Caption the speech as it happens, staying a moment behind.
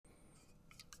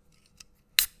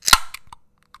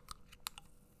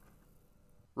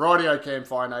Rightio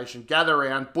Campfire Nation, gather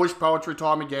round, bush poetry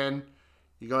time again.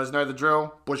 You guys know the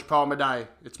drill, bush poem a day.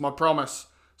 It's my promise.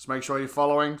 So make sure you're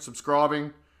following,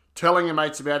 subscribing, telling your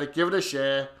mates about it, give it a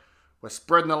share. We're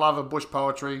spreading the love of bush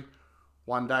poetry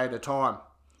one day at a time.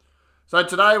 So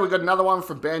today we've got another one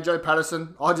from Banjo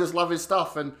Patterson. I just love his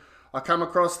stuff, and I come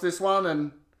across this one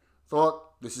and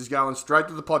thought this is going straight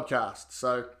to the podcast.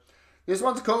 So this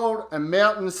one's called A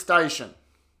Mountain Station.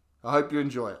 I hope you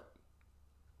enjoy it.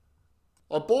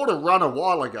 I bought a run a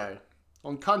while ago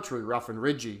on country rough and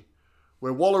ridgy,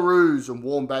 where wallaroos and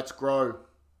wombats grow,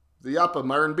 the upper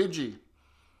Murrumbidgee.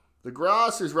 The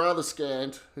grass is rather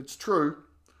scant, it's true,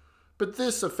 but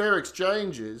this a fair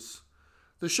exchange is.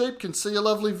 The sheep can see a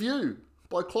lovely view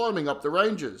by climbing up the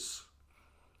ranges.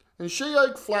 And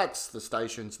Sheoak Flats, the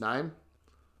station's name,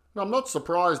 and I'm not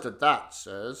surprised at that,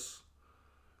 sirs.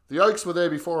 The oaks were there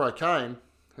before I came,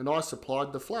 and I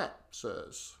supplied the flat,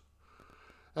 sirs.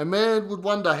 A man would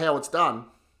wonder how it's done.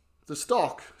 The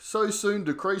stock so soon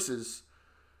decreases.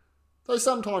 They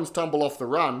sometimes tumble off the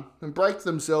run and break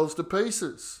themselves to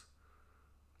pieces.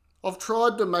 I've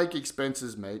tried to make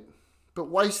expenses meet, but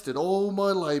wasted all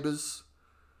my labours.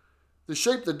 The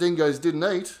sheep the dingoes didn't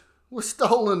eat were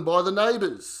stolen by the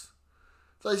neighbours.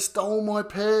 They stole my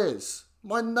pears,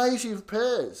 my native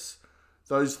pears,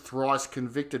 those thrice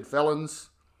convicted felons,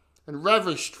 and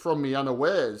ravished from me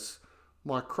unawares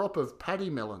my crop of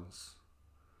paddy melons.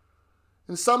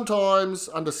 And sometimes,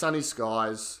 under sunny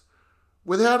skies,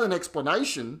 without an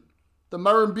explanation, the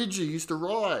Murrumbidgee used to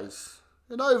rise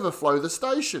and overflow the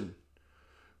station.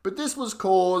 But this was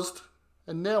caused,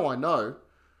 and now I know,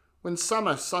 when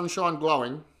summer sunshine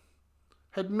glowing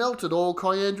had melted all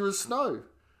Kiandra's snow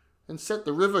and set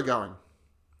the river going.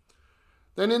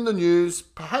 Then in the news,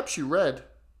 perhaps you read,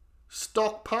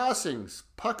 stock passings,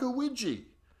 Puckawidgee,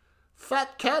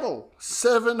 fat cattle,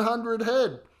 700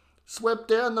 head, swept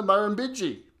down the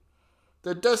Murrumbidgee.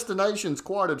 Their destination's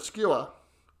quite obscure,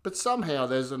 but somehow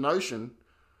there's a notion,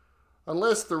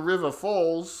 unless the river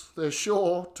falls, they're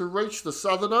sure to reach the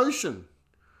Southern Ocean.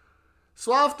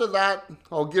 So after that,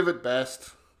 I'll give it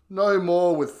best. No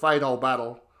more with fate I'll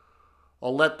battle.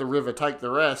 I'll let the river take the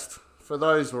rest, for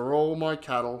those were all my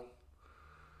cattle.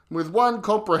 With one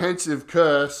comprehensive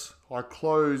curse, I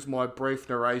close my brief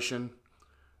narration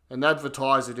and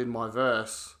advertise it in my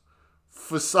verse.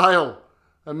 For sale,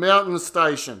 a mountain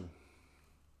station.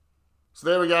 So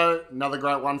there we go, another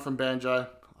great one from Banjo.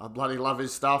 I bloody love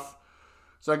his stuff.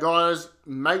 So guys,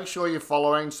 make sure you're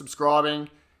following, subscribing,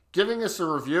 giving us a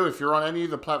review if you're on any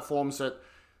of the platforms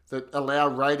that allow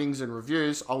ratings and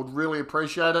reviews. I would really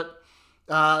appreciate it.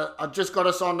 I've just got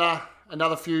us on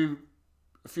another few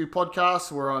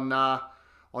podcasts. We're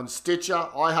on Stitcher,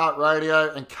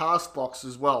 iHeartRadio, and Castbox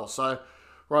as well. So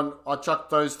I chucked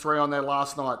those 3 on there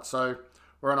last night. So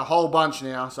we're on a whole bunch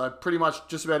now. So pretty much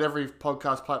just about every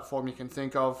podcast platform you can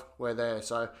think of, we're there.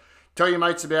 So tell your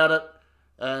mates about it.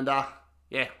 And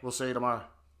yeah, we'll see you tomorrow.